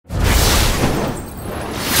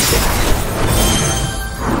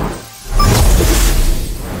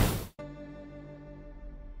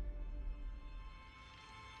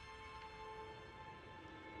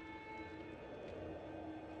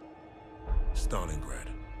Stalingrad,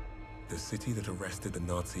 the city that arrested the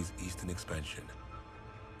Nazis' eastern expansion.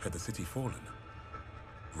 Had the city fallen,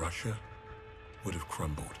 Russia would have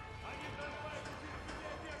crumbled.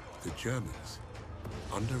 The Germans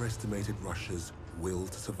underestimated Russia's will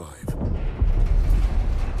to survive.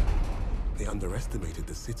 They underestimated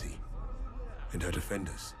the city and her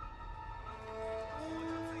defenders.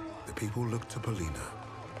 The people looked to Polina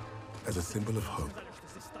as a symbol of hope,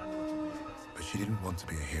 but she didn't want to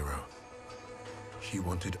be a hero. She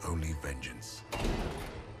wanted only vengeance.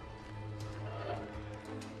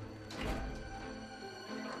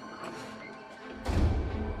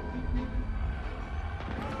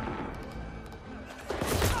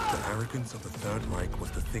 The arrogance of the Third Reich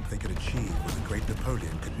was to think they could achieve what the great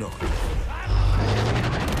Napoleon could not.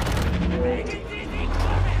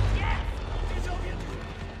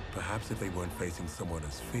 Perhaps if they weren't facing someone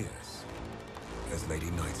as fierce as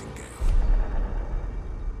Lady Nightingale.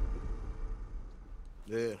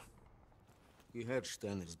 There. We heard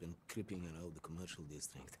Steiner's been creeping around the commercial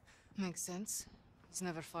district. Makes sense. He's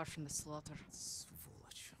never far from the slaughter.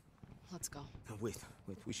 Сволочь. Let's go. Now, wait.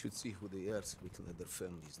 We should see who they are so we can let their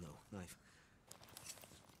families know. Knife.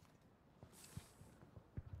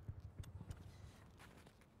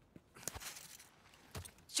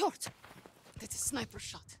 Short! That's a sniper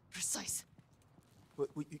shot. Precise. What,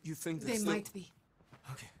 you think They might be.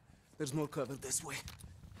 Okay. There's more cover this way.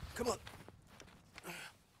 Come on.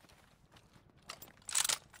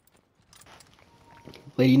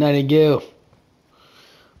 Lady Nightingale.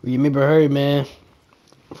 You remember her, man.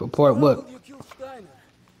 For part what? You killed Steiner.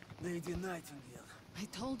 Lady Nightingale. I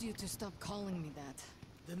told you to stop calling me that.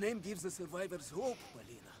 The name gives the survivors hope,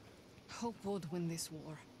 Polina. Hope would win this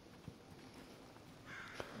war.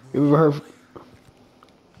 Remember her?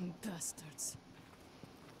 Bastards.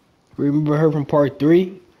 Remember her from part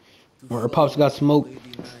 3? Where her pops got smoked.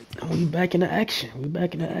 We back in the action. We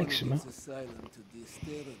back in the action, man. Asylum to this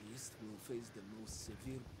terrorist will face the most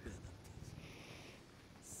severe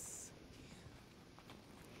penalties.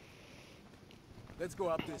 Let's go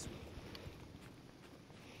up this way.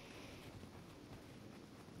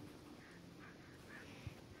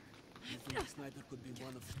 You think the sniper could be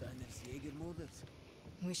one of Steiner's Jaeger models?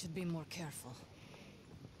 We should be more careful.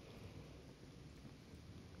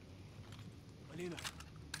 Polina,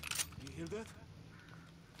 you hear that?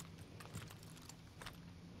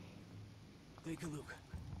 Take a look.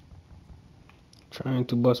 Trying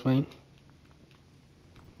to bust me.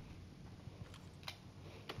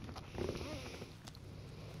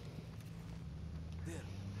 There,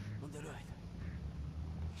 on the right.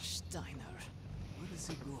 Steiner. Where is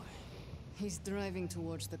he going? He's driving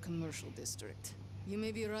towards the commercial district. You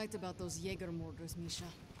may be right about those Jaeger mortars, Misha.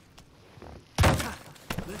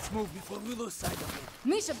 Let's move before we lose sight of him.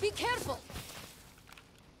 Misha, be careful!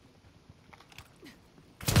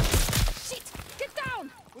 Shit! Get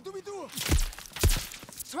down! What do we do?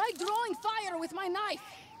 Try drawing fire with my knife!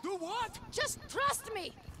 Do what? Just trust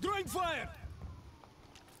me! Drawing fire!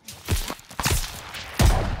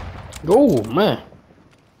 Oh, man.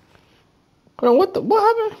 Hold on, what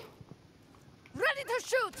happened? Ready to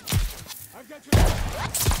shoot! I've got you.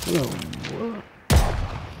 Yo, what?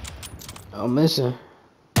 I'm missing.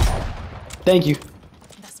 Thank you.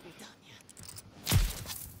 That's be done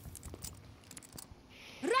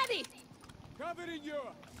yet. Ready! Covering you.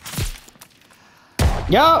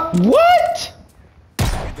 Yeah, what?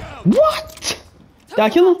 What? Did I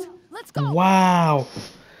kill him? Let's go! Wow.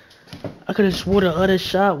 I could have swore the other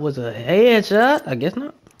shot was a headshot. I guess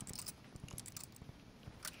not.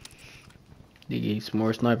 Diggy, some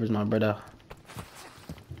more snipers, my brother.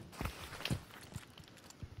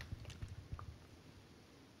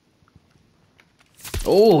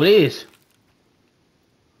 Oh, it is.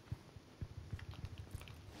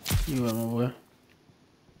 You went over.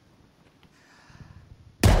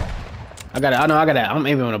 I got it. I know I got that. I'm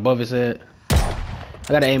aiming on above his head. I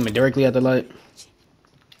gotta aim it directly at the light.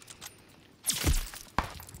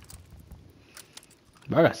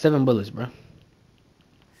 Bro, I got 7 bullets, bro.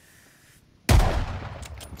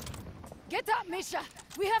 Get up, Misha!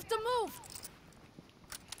 We have to move!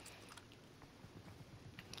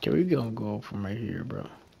 Okay, we gonna go from right here, bro.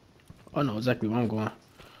 I know exactly where I'm going.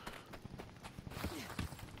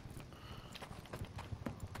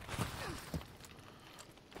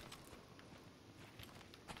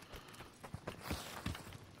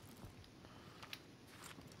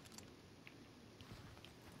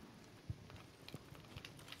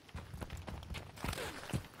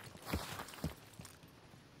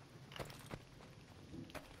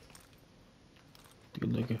 You're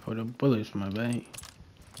looking for the bullets, my bad.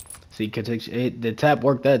 See, the tap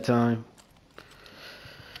worked that time.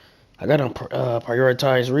 I got on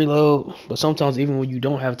prioritize reload, but sometimes even when you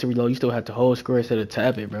don't have to reload, you still have to hold square instead of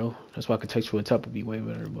tap it, bro. That's why contextual attack would be way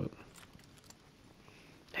better, but...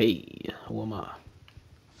 Hey, who am I?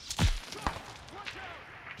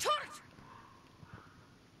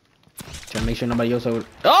 Trying to make sure nobody else over...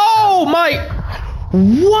 Oh, my...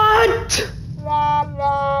 What?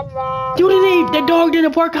 You didn't even... That dog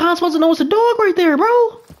didn't bark. How am I supposed to know it's a dog right there,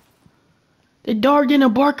 bro? That dog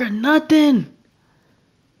didn't bark or nothing.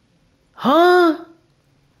 Huh?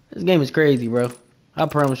 This game is crazy, bro. I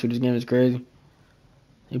promise you this game is crazy.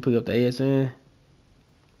 You pick up the ASN.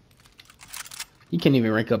 You can't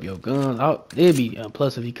even rank up your guns. It'd be a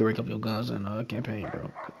plus if you could rank up your guns in a campaign,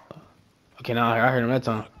 bro. Okay, now I heard him that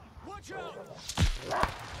time.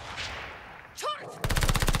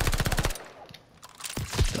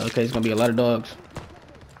 Okay, it's gonna be a lot of dogs.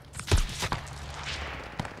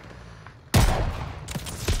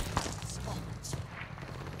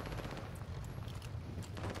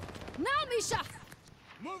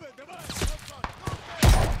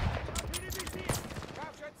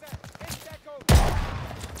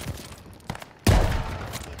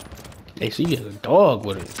 Hey, so you get a dog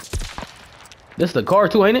with it. This is the car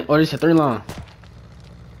too, ain't it? Or this is a 3-line?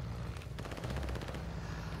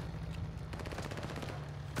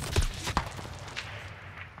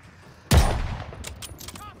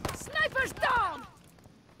 Sniper's down!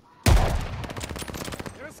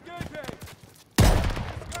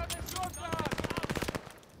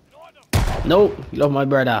 Nope, you love my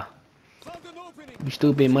brother. You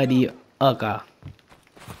stupid muddy ucker.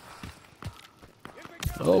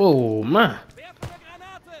 Oh man,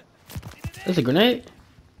 that's a grenade.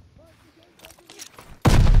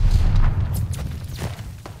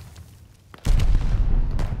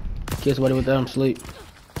 Kill somebody with them sleep.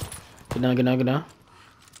 Get down, get down, get down.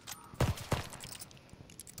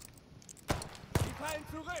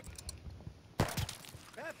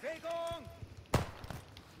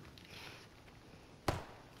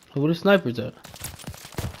 Who the snipers at?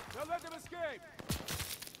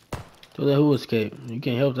 So that who escaped? You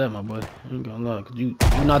can't help that, my boy. I ain't gonna lie, cause you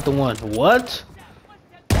not the one. What?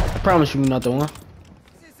 I promise you, you're not the one.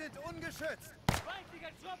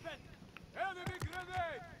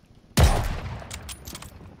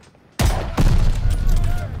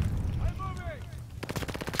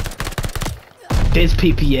 This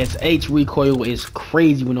PPSH recoil is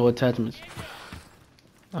crazy with no attachments.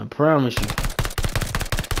 I promise you.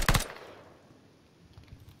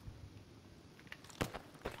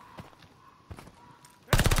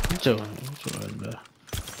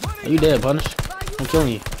 Are you dead, Punish? I'm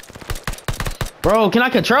killing you. Bro, can I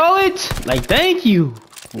control it? Like, thank you.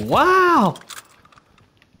 Wow.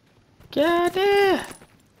 God damn.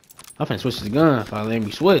 I'm finna switch the gun if I let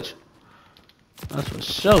me switch. That's for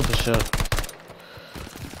sure, for sure.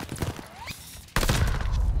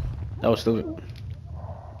 That was stupid.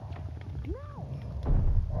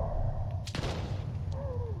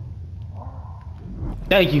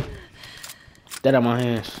 Thank you. Get that out my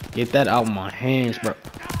hands. Get that out my hands, bro.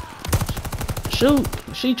 Shoot.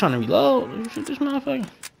 She trying to reload. Shoot this motherfucker.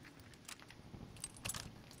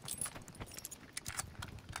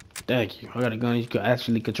 Thank you. I got a gun you can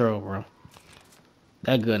actually control, bro.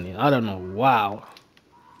 That gun is, I don't know. Wow.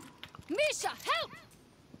 Misha, help!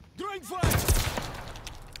 Throwing fire!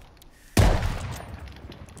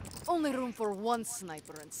 Only room for one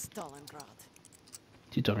sniper in Stalingrad.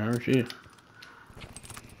 She talking her shit.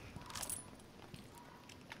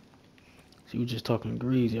 She was just talking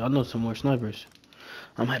greasy. I know some more snipers.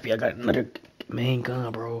 I'm happy I got another main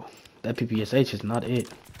gun, bro. That PPSH is not it.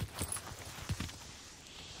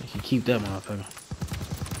 I can keep that motherfucker.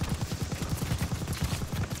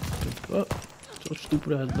 Oh, so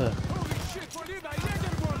stupid as that.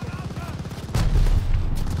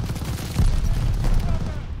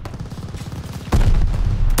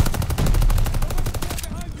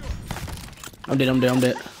 I'm dead, I'm dead, I'm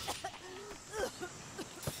dead.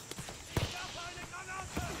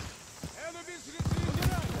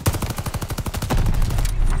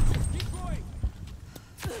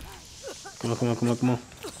 Come on, come on, come on, come on.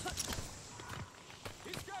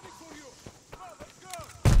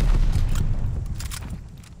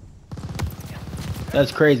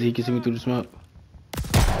 That's crazy, he can see me through the smoke.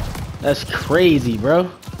 That's crazy, bro.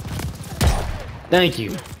 Thank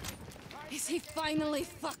you. Is he finally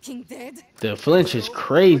fucking dead? The flinch is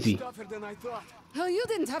crazy. Oh, you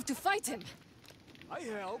didn't have to fight him. I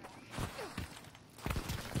help.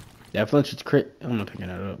 That flinch is crazy. I'm not picking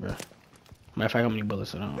that up, bro. Matter of fact, how many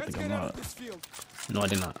bullets? I don't think I'm out. No, I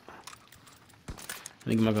did not. Let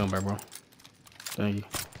me get my gun back, bro. Thank you.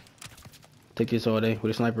 Take this all day. Where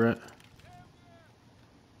the sniper at?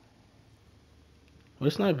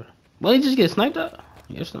 What sniper? Well, he just get sniped out?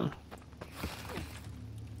 Yes, no.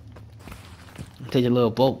 Take a little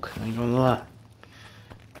bulk. I ain't gonna lie.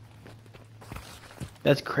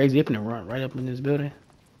 That's crazy. They finna run right up in this building.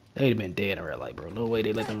 They'd have been dead in real life, bro. No way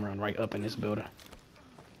they let them run right up in this building.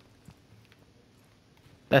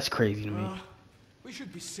 That's crazy to me. We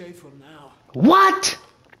should be safer now. What?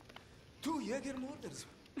 2 Jaeger mortars.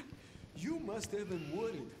 You must have been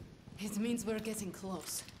worried. It means we're getting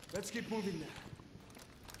close. Let's keep moving there.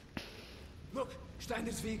 Look,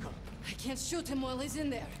 Steiner's vehicle. I can't shoot him while he's in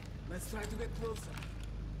there. Let's try to get closer.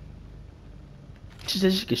 She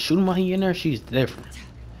said she could shoot him while he in there. She's different.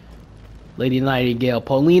 Lady Nightingale,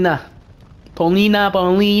 Paulina. Paulina.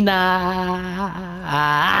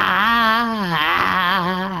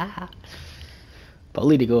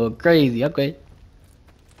 Paulina go crazy. Okay.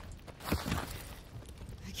 I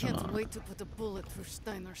can't wait to put a bullet through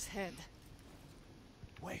Steiner's head.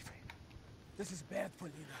 Wait. This is bad,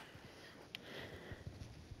 Paulina.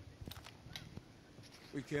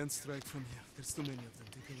 We can't strike from here. There's too many of them.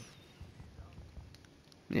 Take a look.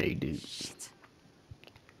 Yeah, you do. Shit.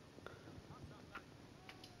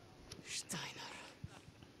 Steiner.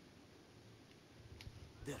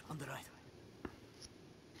 There, on the right.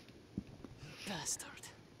 Bastard.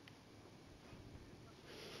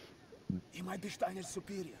 He might be Steiner's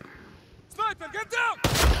superior. Sniper, get down!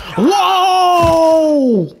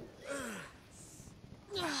 Whoa!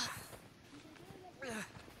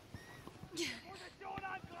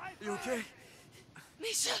 You okay?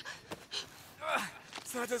 Misha!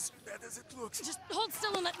 It's not as bad as it looks. Just hold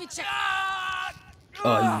still and let me check.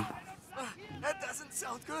 Oh, That doesn't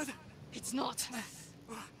sound good. It's not.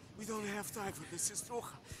 We don't have time for this,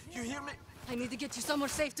 Roja. You hear me? I need to get you somewhere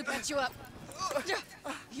safe to patch you up.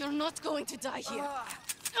 You're not going to die here.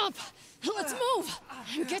 Up! Let's move!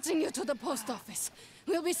 I'm getting you to the post office.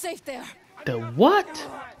 We'll be safe there. the what?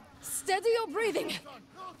 Steady your breathing.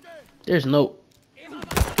 There's no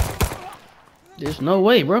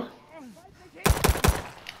way, bro.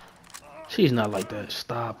 She's not like that.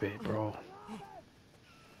 Stop it, bro.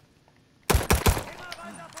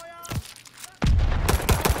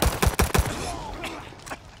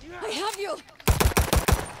 I have you.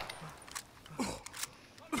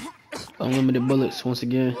 Unlimited bullets once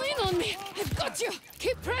again. Lean on me. I've got you.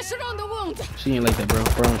 Keep pressure on the wound. She ain't like that, bro. I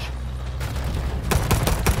promise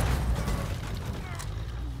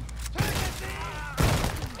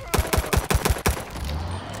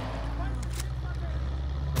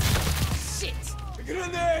you. Shit.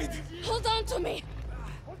 Grenade! Hold on to me.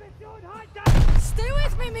 Stay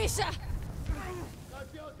with me, Misha.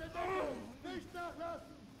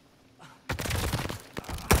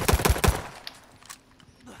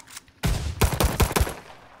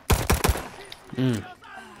 They're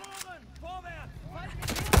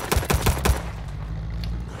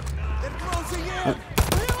closing in!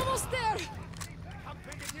 We're almost there.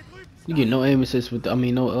 You get no aim assist with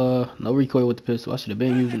no recoil with the pistol. I should have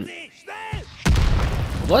been using it.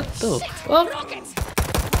 What the fuck? Rockets.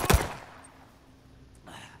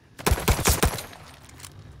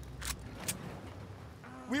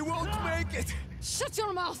 We won't make it! Shut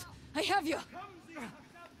your mouth. I have you.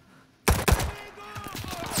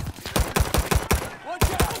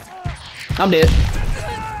 Watch out! I'm dead.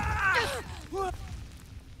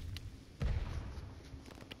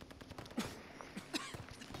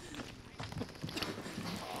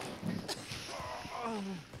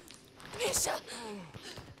 Misha.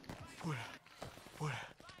 Pura.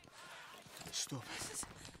 Stop.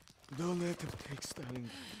 Don't let him take Stalin.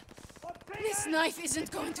 This knife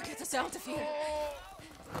isn't going to get us out of here.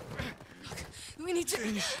 Look, we need to...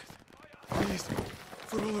 Finish it. Please.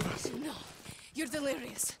 For all of us. No, you're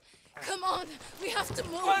delirious. Come on, we have to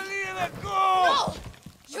move. Paulina, go! No!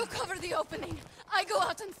 You cover the opening. I go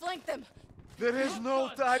out and flank them. There is no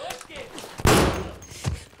time.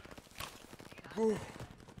 Go.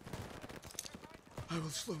 I will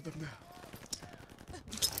slow them down.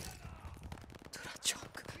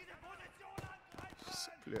 Дурачок.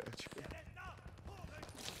 Сплячка.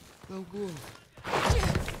 Now go.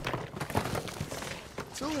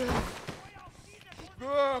 It's all right.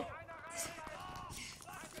 Go!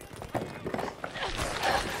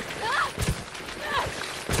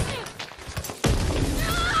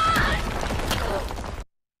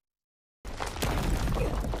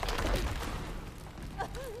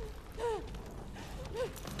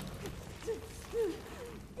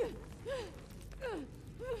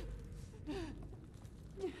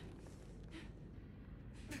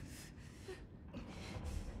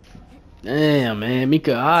 Damn, man.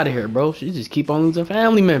 Mika out of here, bro. She just keep on losing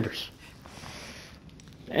family members.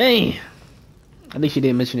 Damn. I think she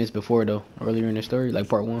did mention this before though, earlier in the story, like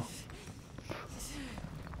part 1.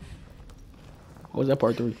 What was that,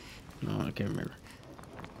 part 3? No, I can't remember.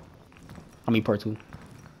 I mean part 2.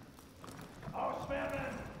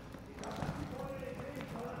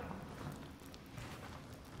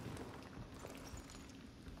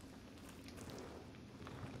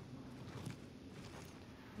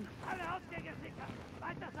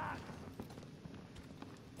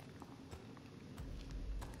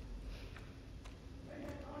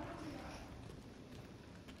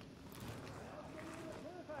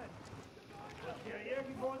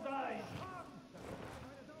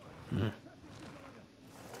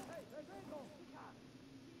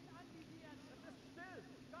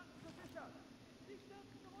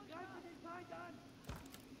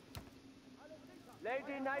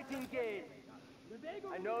 Lady Nightingale,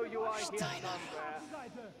 I know you are here somewhere.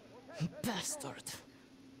 Bastard.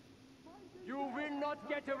 You will not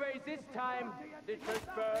get away this time, little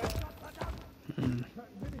bird.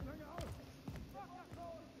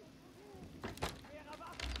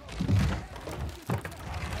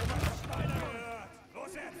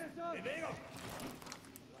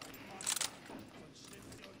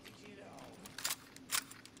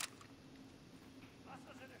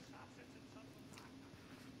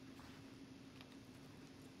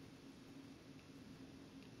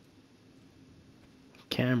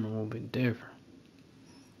 Camera movement different.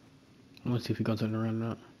 Let's see if he gonna turn around or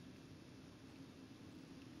not.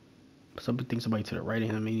 Somebody thinks somebody to the right of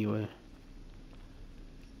him anyway.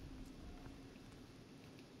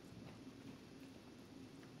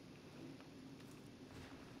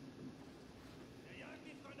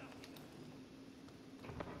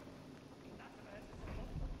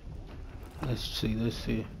 Let's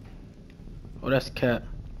see. Oh, that's Cap.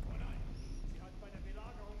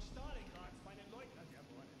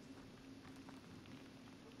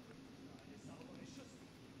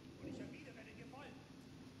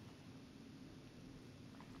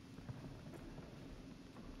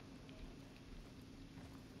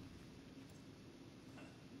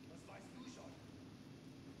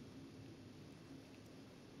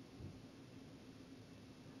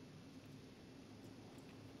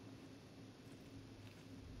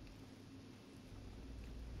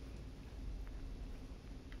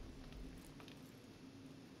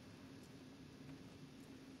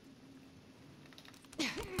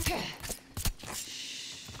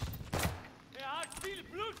 Hat viel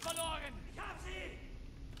Blut verloren! Ich hab sie!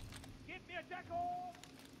 Gib mir Deckung!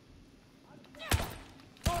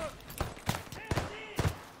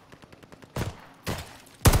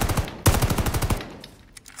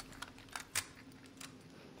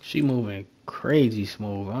 She moving crazy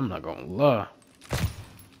smooth. I'm not gonna lie.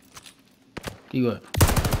 You what?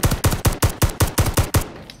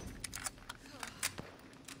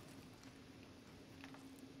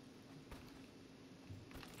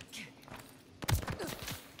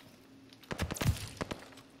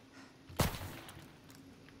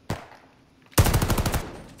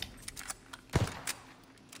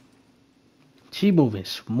 She moving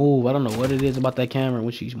smooth. I don't know what it is about that camera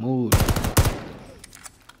when she's moving.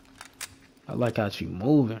 I like how she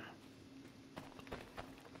moving.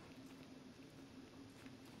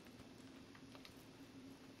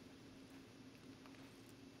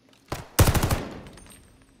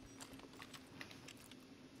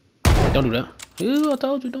 Don't do that. Ew, I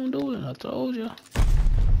told you don't do it. I told you.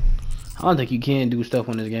 I don't think you can do stuff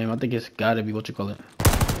on this game. I think it's gotta be what you call it.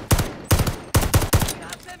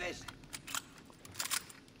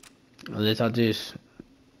 Unless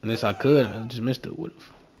I could, I just missed it.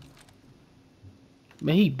 Would've.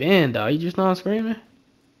 Man, he banned, dog. He just not screaming.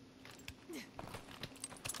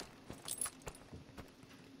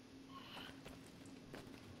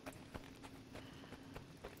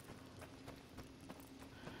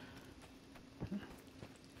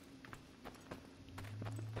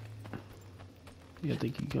 Yeah, I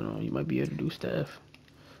think you might be able to do stealth.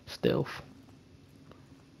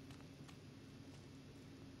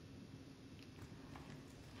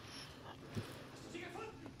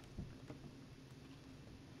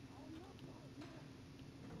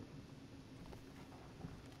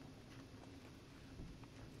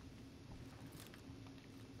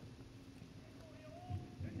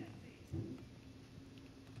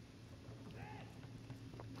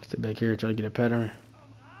 Stay back here, try to get a pattern.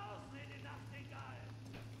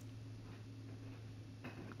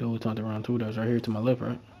 Dude turned around too. That was right here to my left,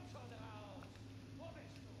 right?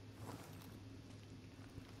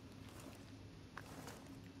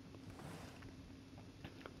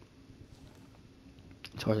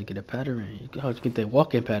 It's hard to get a pattern. It's hard to get that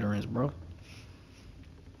walking patterns, bro.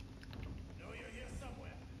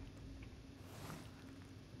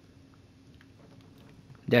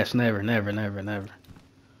 That's never, never, never, never.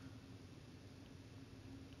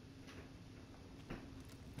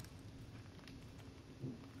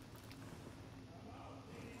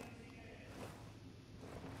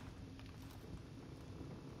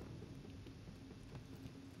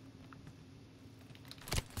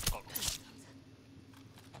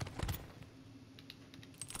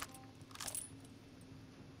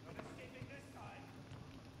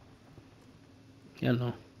 Yeah,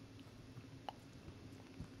 no.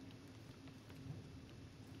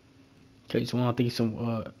 Okay, so I think it's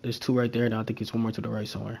some. There's two right there, and I think it's one more to the right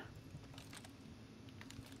somewhere.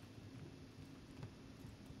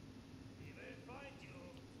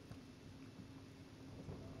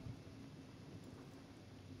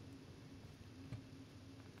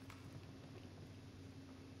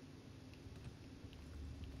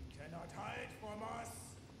 Cannot hide from us.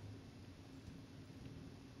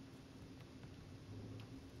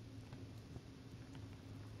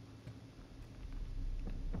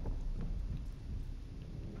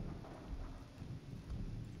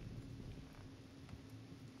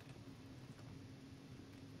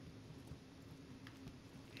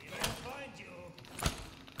 We will find you.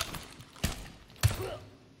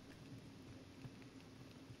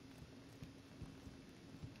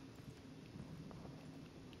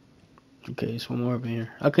 Okay, there's one more up in here.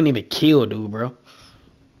 I couldn't even kill dude, bro.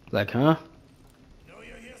 Like, huh? Know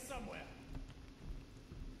you're here somewhere.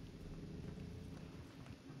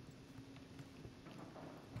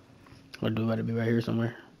 Or dude gotta be right here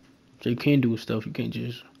somewhere. So you can do stuff. You can't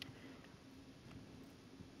just.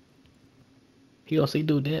 He also see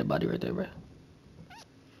dude dead body right there, bro. Cannot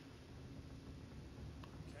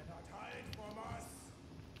hide from us.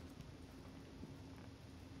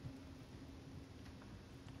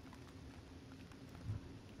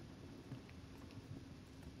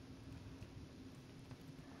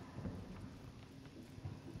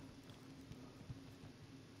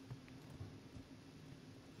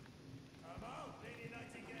 Come out, Lady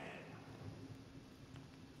Nightingale.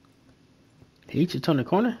 He just turned the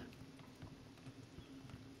corner.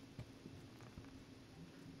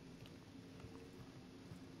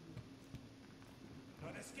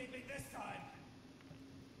 Not escaping this time.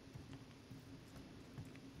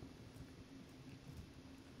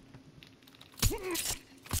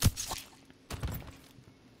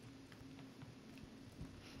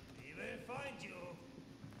 We will find you.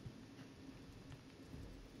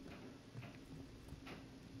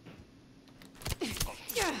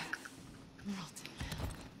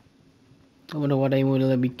 I wonder why they wouldn't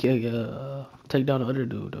let me take down the other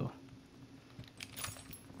dude though.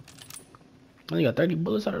 I only got 30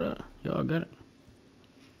 bullets out of that. Y'all got it.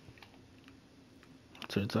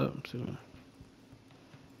 To the top. So.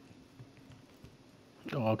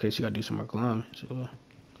 Oh, okay. She gotta do some more climbing. So.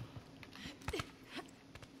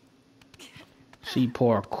 She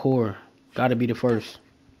parkour. Gotta be the first.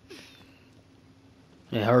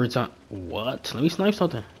 It hurts on. What? Let me snipe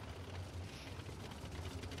something.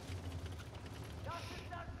 Das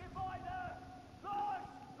ist das Gebäude! Los!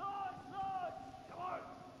 Los! Los! Jawohl!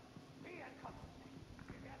 Wie entkommt?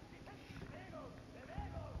 Wir werden sie finden! Bewegung!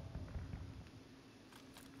 Bewegung!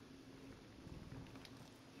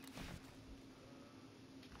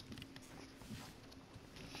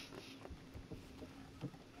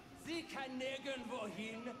 Sie kann nirgendwo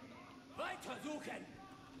hin. Weiter suchen!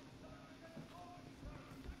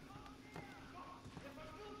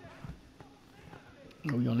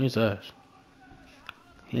 Oh, we on his ass.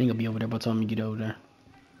 He ain't gonna be over there by the time you get over there.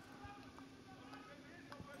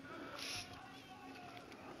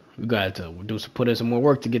 We got to put in some more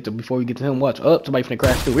work to get to before we get to him. Watch. Oh, somebody finna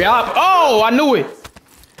crash through. Yeah. Oh, I knew it.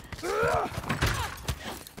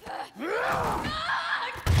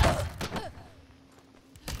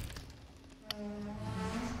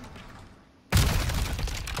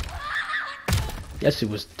 That shit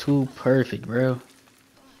was too perfect, bro.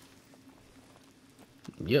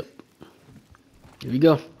 Yep. Here we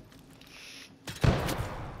go.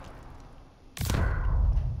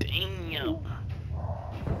 Damn.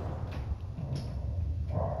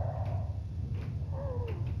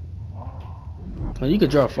 Oh, you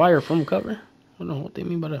could draw fire from cover. I don't know what they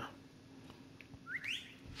mean by that.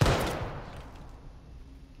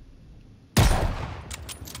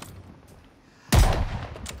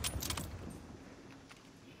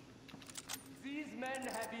 These men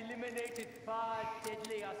have eliminated far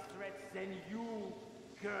deadlier threats than you,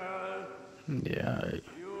 girl. Yeah. Alright.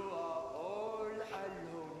 You are all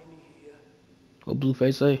alone in here. What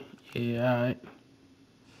Blueface say? Yeah. Alright.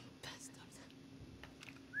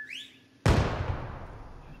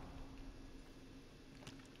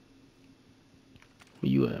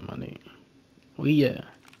 Where you at, my nigga? Where you at?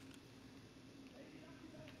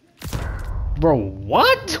 Bro,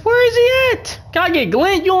 what? Where is he at? Can I get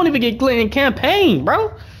Glenn? You don't even get Glenn in campaign,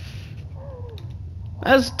 bro.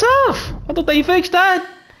 That's tough. I thought they fixed that.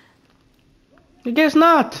 I guess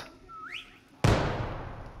not.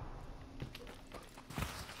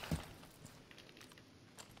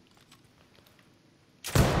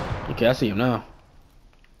 Okay, I see him now.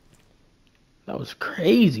 That was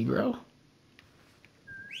crazy, bro.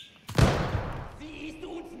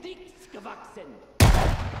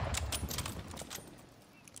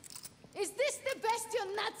 Is this the best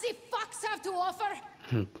you Nazi fucks have to offer?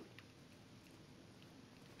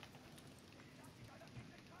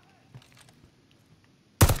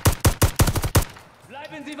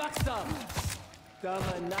 Bleiben Sie wachsam!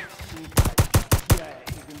 Dame Nachten.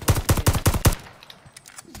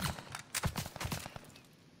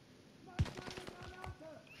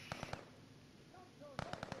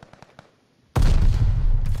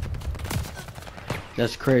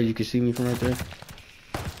 That's crazy. You can see me from right there.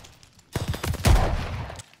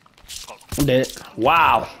 I'm dead.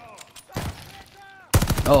 Wow.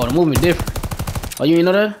 Oh, the movement different. Oh, you ain't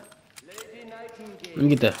know that? Let me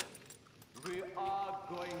get that. We are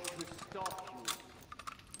going to stop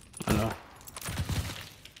you. I know.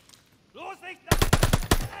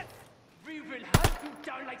 We will hunt you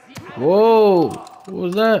down like the animals. Whoa. What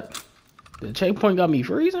was that? The checkpoint got me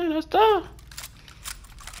freezing. That's tough.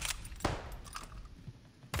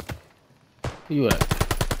 Where you at?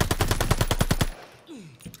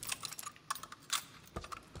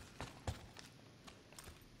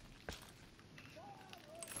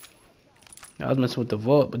 I was messing with the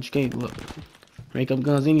vault, but you can't look. Make up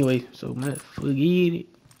guns anyway, so man, forget it.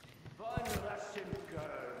 One Russian girl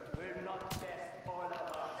will not test all of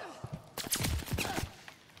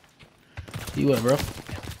us. You what, bro?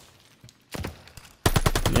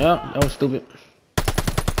 Yeah, that was stupid.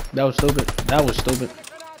 That was stupid. That was stupid.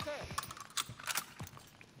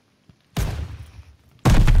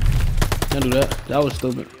 Don't do that. That was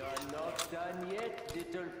stupid. You are not done yet,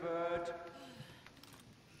 little bird.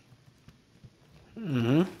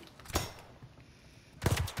 Mm-hmm.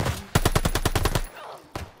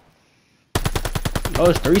 Oh,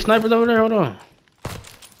 there's 3 snipers over there? Hold on.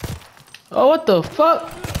 Oh, what the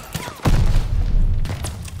fuck?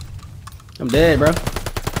 I'm dead, bro.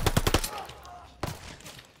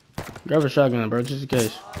 Grab a shotgun, bro, just in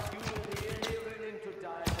case.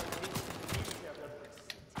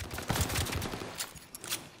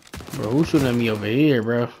 Bro, who's shooting at me over here,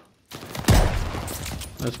 bro?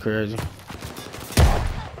 That's crazy.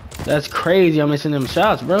 That's crazy. I'm missing them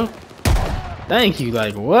shots, bro. Thank you.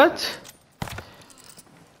 Like, what?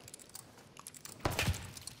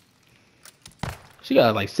 She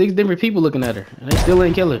got like 6 different people looking at her, and they still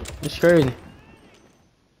ain't kill her. It's crazy.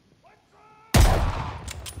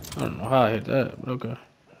 I don't know how I hit that, but okay.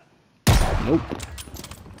 Nope.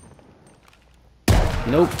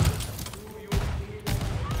 Nope.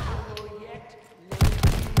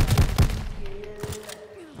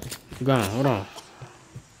 Go on, hold on.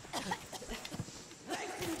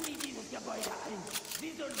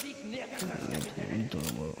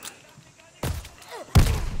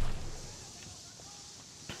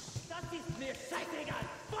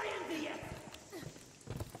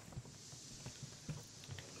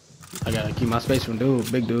 I gotta keep my space from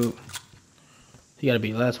dude, big dude. He gotta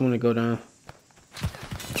be the last one to go down.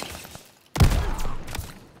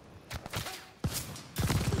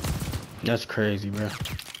 That's crazy, bro.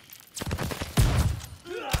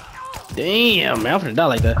 Damn, man, I'm finna die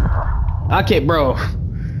like that. I can't, bro.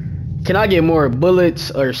 Can I get more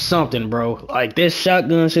bullets or something, bro? Like, this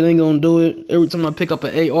shotgun shit ain't gonna do it. Every time I pick up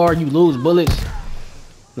an AR, you lose bullets.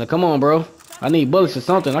 Now, come on, bro. I need bullets or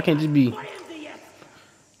something. I can't just be...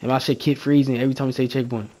 And my shit keep freezing every time we say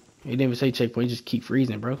checkpoint. It didn't even say checkpoint, it just keep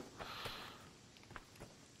freezing, bro.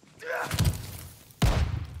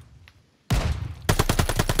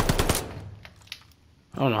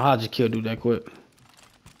 I don't know how I just killed dude that quick.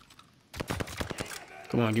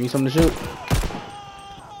 Come on, give me something to shoot.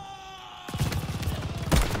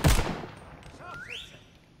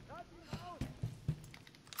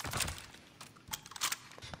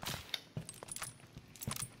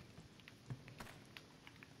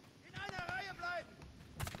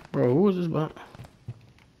 Bro, who is this about?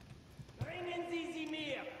 Bringen Sie sie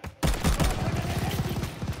mir.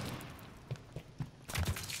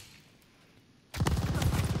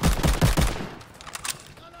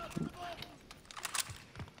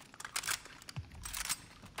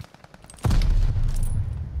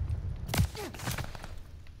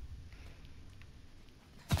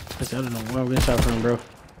 I don't know where I'm getting shot from, bro.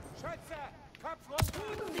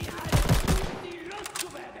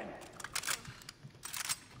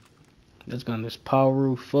 This gun is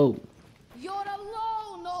powerful. You're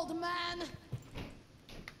alone, old man.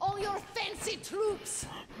 All your fancy troops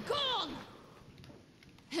gone.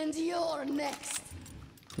 And you're next.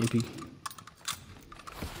 MP.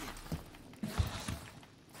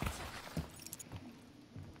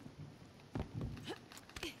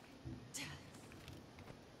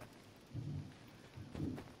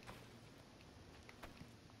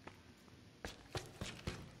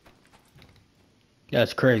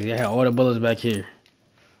 That's crazy. I had all the bullets back here.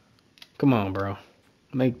 Come on, bro.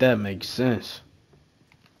 Make that make sense.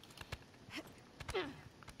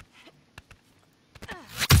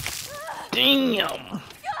 Damn.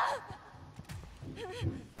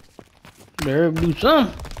 Better do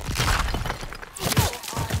something.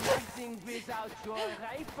 Nothing without your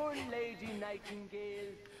rifle, Lady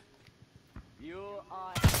Nightingale. You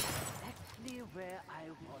are exactly where I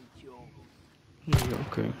want you.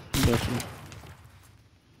 Okay, got you.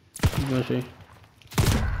 Got you.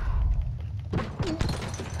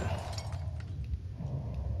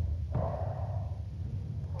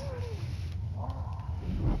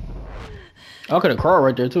 I could have crawled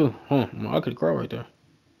right there too. Huh? I could have crawled right there.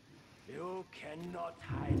 You cannot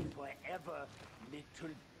hide forever,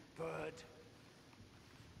 little bird.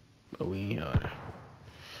 But we ain't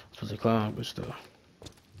supposed to climb, but still.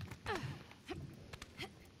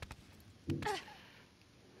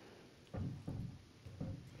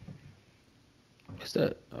 What's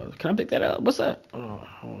that? Can I pick that up? What's that? Oh,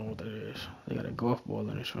 I don't know what that is. They got a golf ball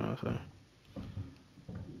in this one. So.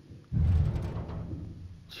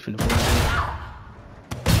 She finna pull it.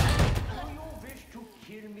 Do you wish to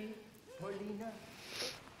kill me, Paulina?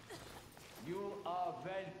 You are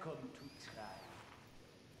welcome to try.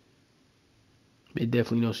 They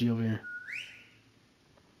definitely know she over here.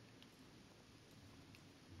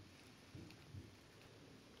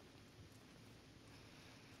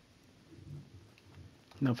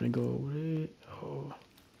 Nothing to go over there. Oh.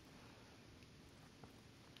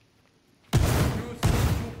 You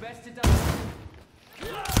think you bested us?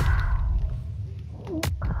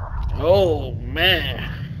 Oh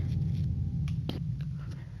man.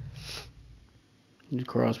 The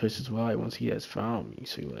crawl space is wide once he has found me.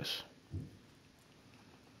 See less.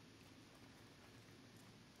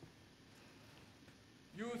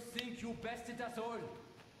 You think you bested us all,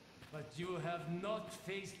 but you have not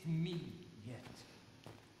faced me yet.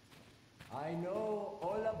 I know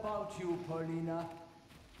all about you, Paulina.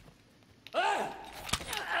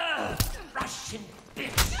 Russian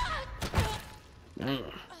bitch!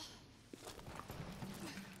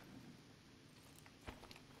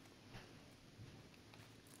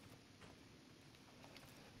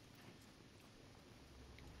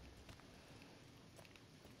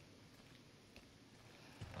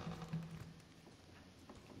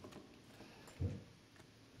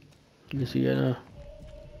 You see it now.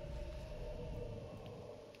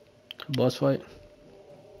 Boss fight.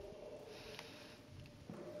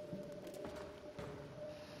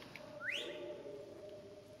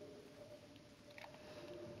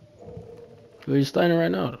 Where you standing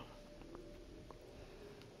right now?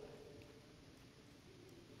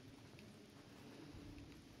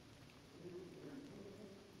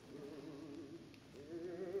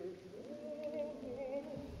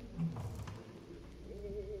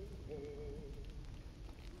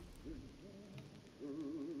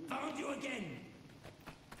 Found you again!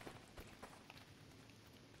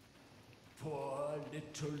 Poor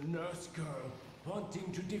little nurse girl,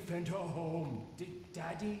 wanting to defend her home. Did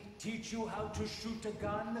Daddy teach you how to shoot a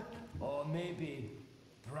gun? Or maybe,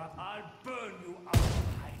 I'll burn you out of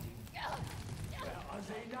hiding. Where are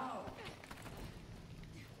they now?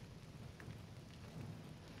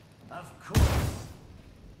 Of course,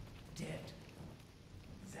 dead.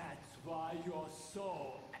 That's why you're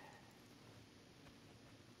so...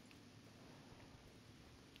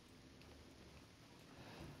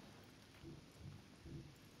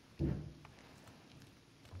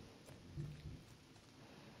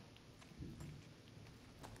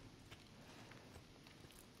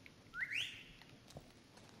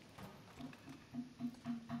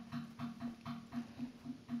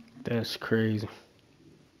 That's crazy.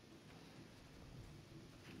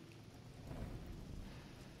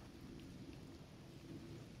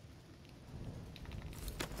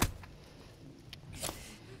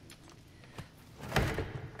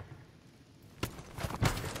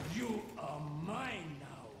 You are mine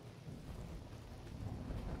now.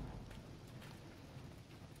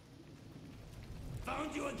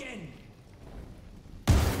 Found you again.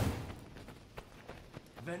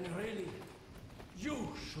 When really, you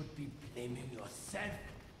should be blaming yourself.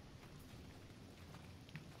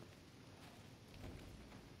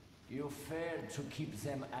 You failed to keep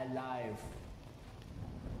them alive.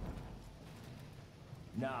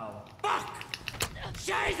 Now, fuck!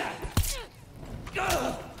 Scheiße!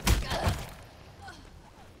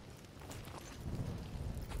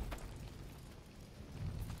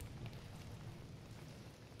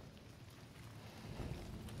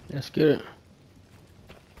 Let's get it.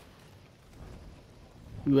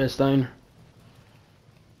 US Steiner.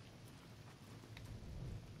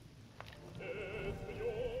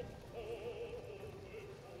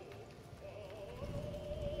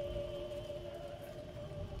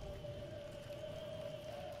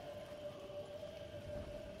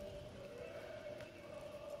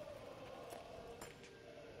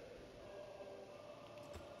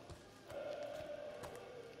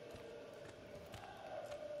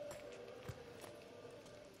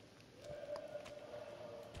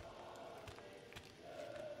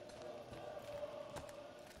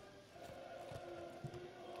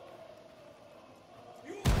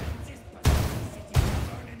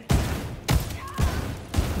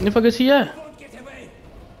 Where the fuck is he at? Won't get away.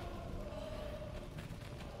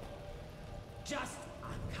 Just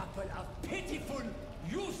a couple of pitiful,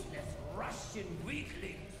 useless Russian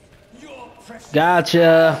weaklings. Your precious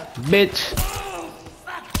Gotcha, bitch.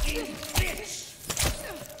 fucking bitch.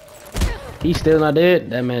 He's still not dead.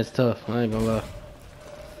 That man's tough. I ain't gonna lie.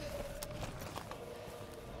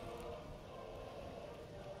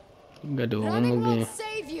 You gotta do it one Running more game. won't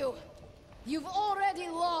save you. You've already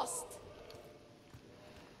lost.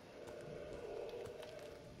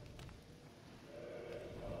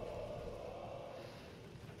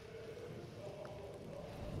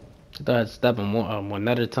 I thought I'd step him one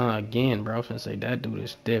at a time again, bro. I was gonna say that dude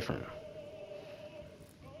is different.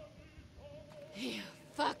 You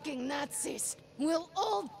fucking Nazis. We'll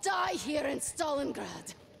all die here in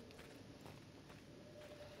Stalingrad.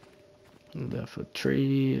 Left for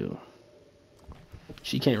trail.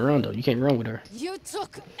 She can't run though. You can't run with her. You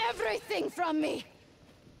took everything from me.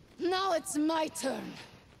 Now it's my turn.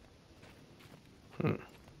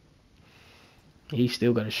 He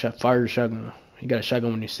still got a fire shotgun. He got a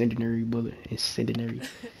shotgun with an incendiary bullet. Incendiary.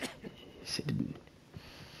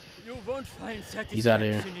 You won't find He's out of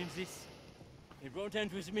here. satisfaction in this. It won't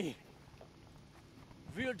end with me.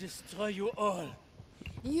 We'll destroy you all.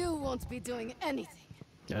 You won't be doing anything.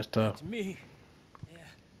 That's tough. Me,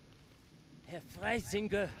 Herr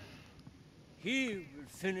Freisinger, he will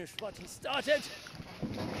finish what he started.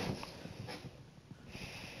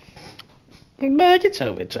 Man, get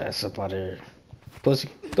your bitch ass up out of here. Pussy.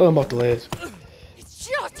 Throw him off the ledge.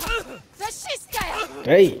 Shut up! Fascistkaya!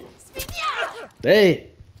 Hey. Spinia! Hey.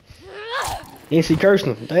 Ain't she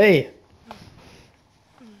cursing him? Hey.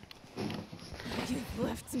 You've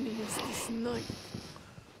left me with this knife.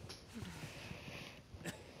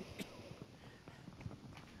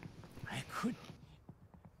 I could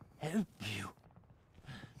help you.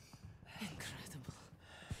 Incredible.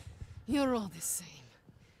 You're all the same.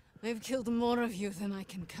 I've killed more of you than I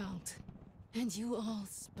can count. And you all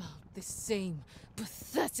spout the same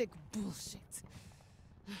pathetic bullshit.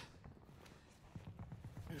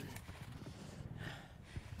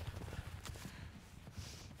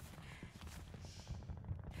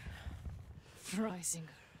 Freisinger.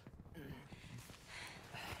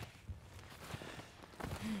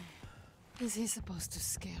 Is he supposed to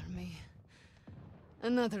scare me?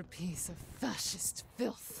 Another piece of fascist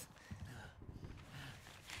filth.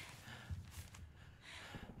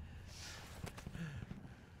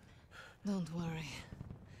 Don't worry.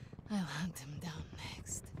 I'll hunt him down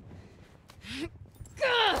next.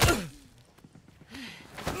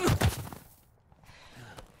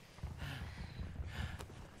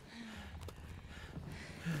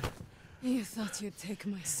 You thought you'd take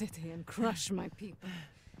my city and crush my people.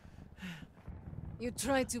 You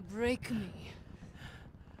tried to break me,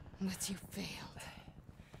 but you failed.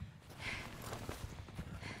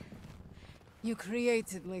 You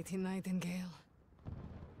created Lady Nightingale.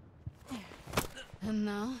 And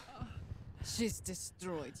now, she's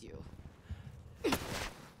destroyed you.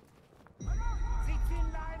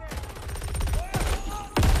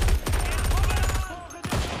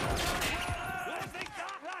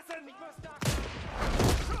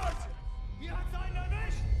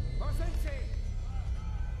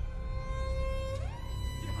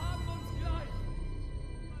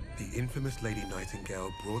 The infamous Lady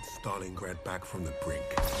Nightingale brought Stalingrad back from the brink.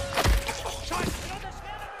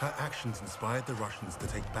 Her actions inspired the Russians to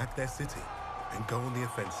take back their city and go on the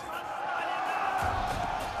offensive.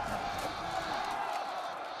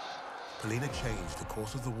 Polina changed the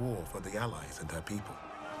course of the war for the Allies and her people.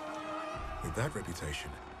 With that reputation,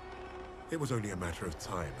 it was only a matter of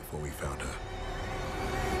time before we found her.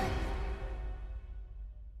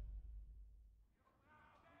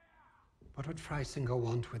 What would Freisinger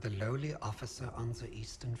want with a lowly officer on the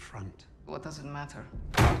Eastern Front? What does it matter?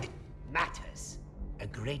 It matters a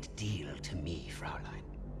great deal to me, Fraulein.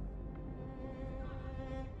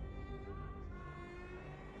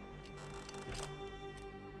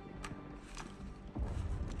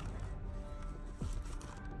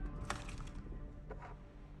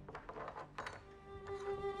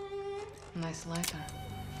 Nice lighter.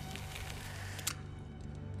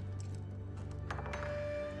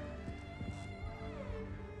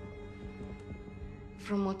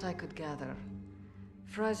 From what I could gather,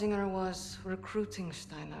 Freisinger was recruiting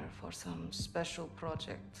Steiner for some special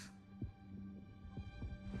project.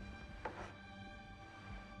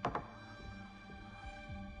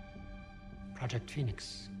 Project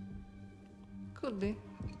Phoenix. Could be.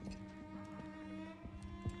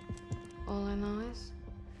 All I know is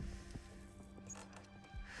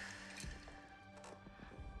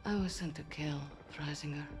I was sent to kill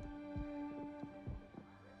Freisinger.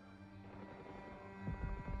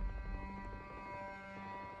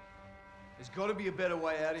 There's got to be a better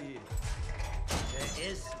way out of here. There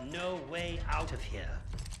is no way out of here.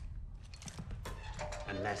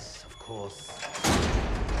 Unless, of course,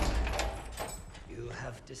 you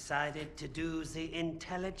have decided to do the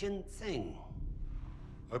intelligent thing.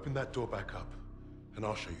 Open that door back up, and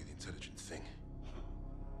I'll show you the intelligent thing.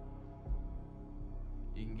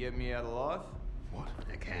 You can get me out alive? What?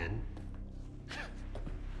 I can.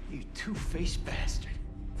 You two-faced bastard.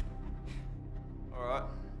 All right.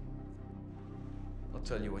 I'll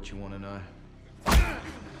tell you what you want to know.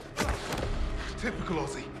 Typical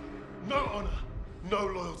Aussie. No honor, no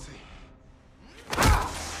loyalty.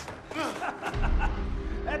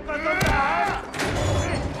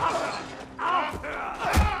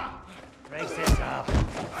 Brace this up.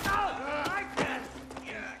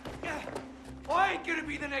 I ain't gonna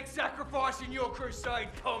be the next sacrifice in your crusade,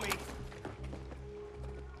 Tommy.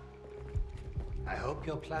 I hope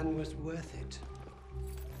your plan was worth it.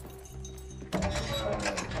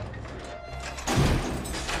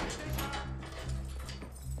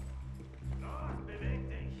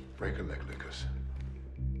 Break a leg, Lucas.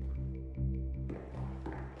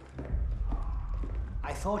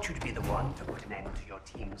 I thought you'd be the one to put an end to your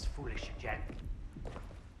team's foolish agenda.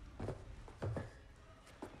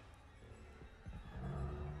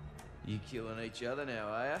 You killing each other now,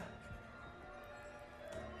 are ya?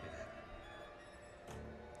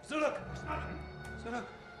 Zurück! Zurück!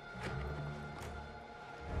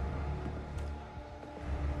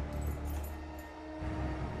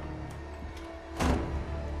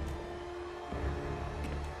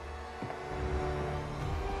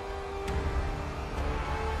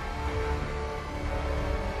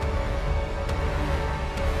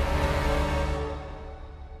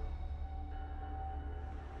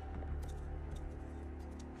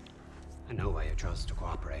 I know why you chose to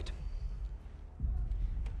cooperate.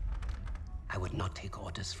 I would not take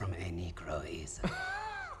orders from a Negro either.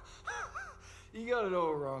 You got it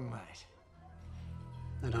all wrong, mate.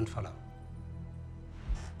 I don't follow.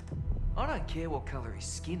 I don't care what color his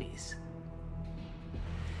skin is.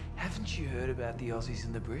 Haven't you heard about the Aussies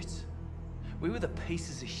and the Brits? We were the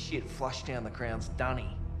pieces of shit flushed down the Crown's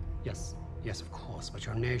dunny. Yes, yes, of course, but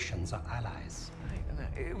your nations are allies.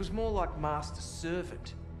 It was more like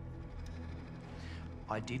master-servant.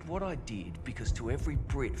 I did what I did because to every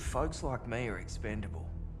Brit, folks like me are expendable.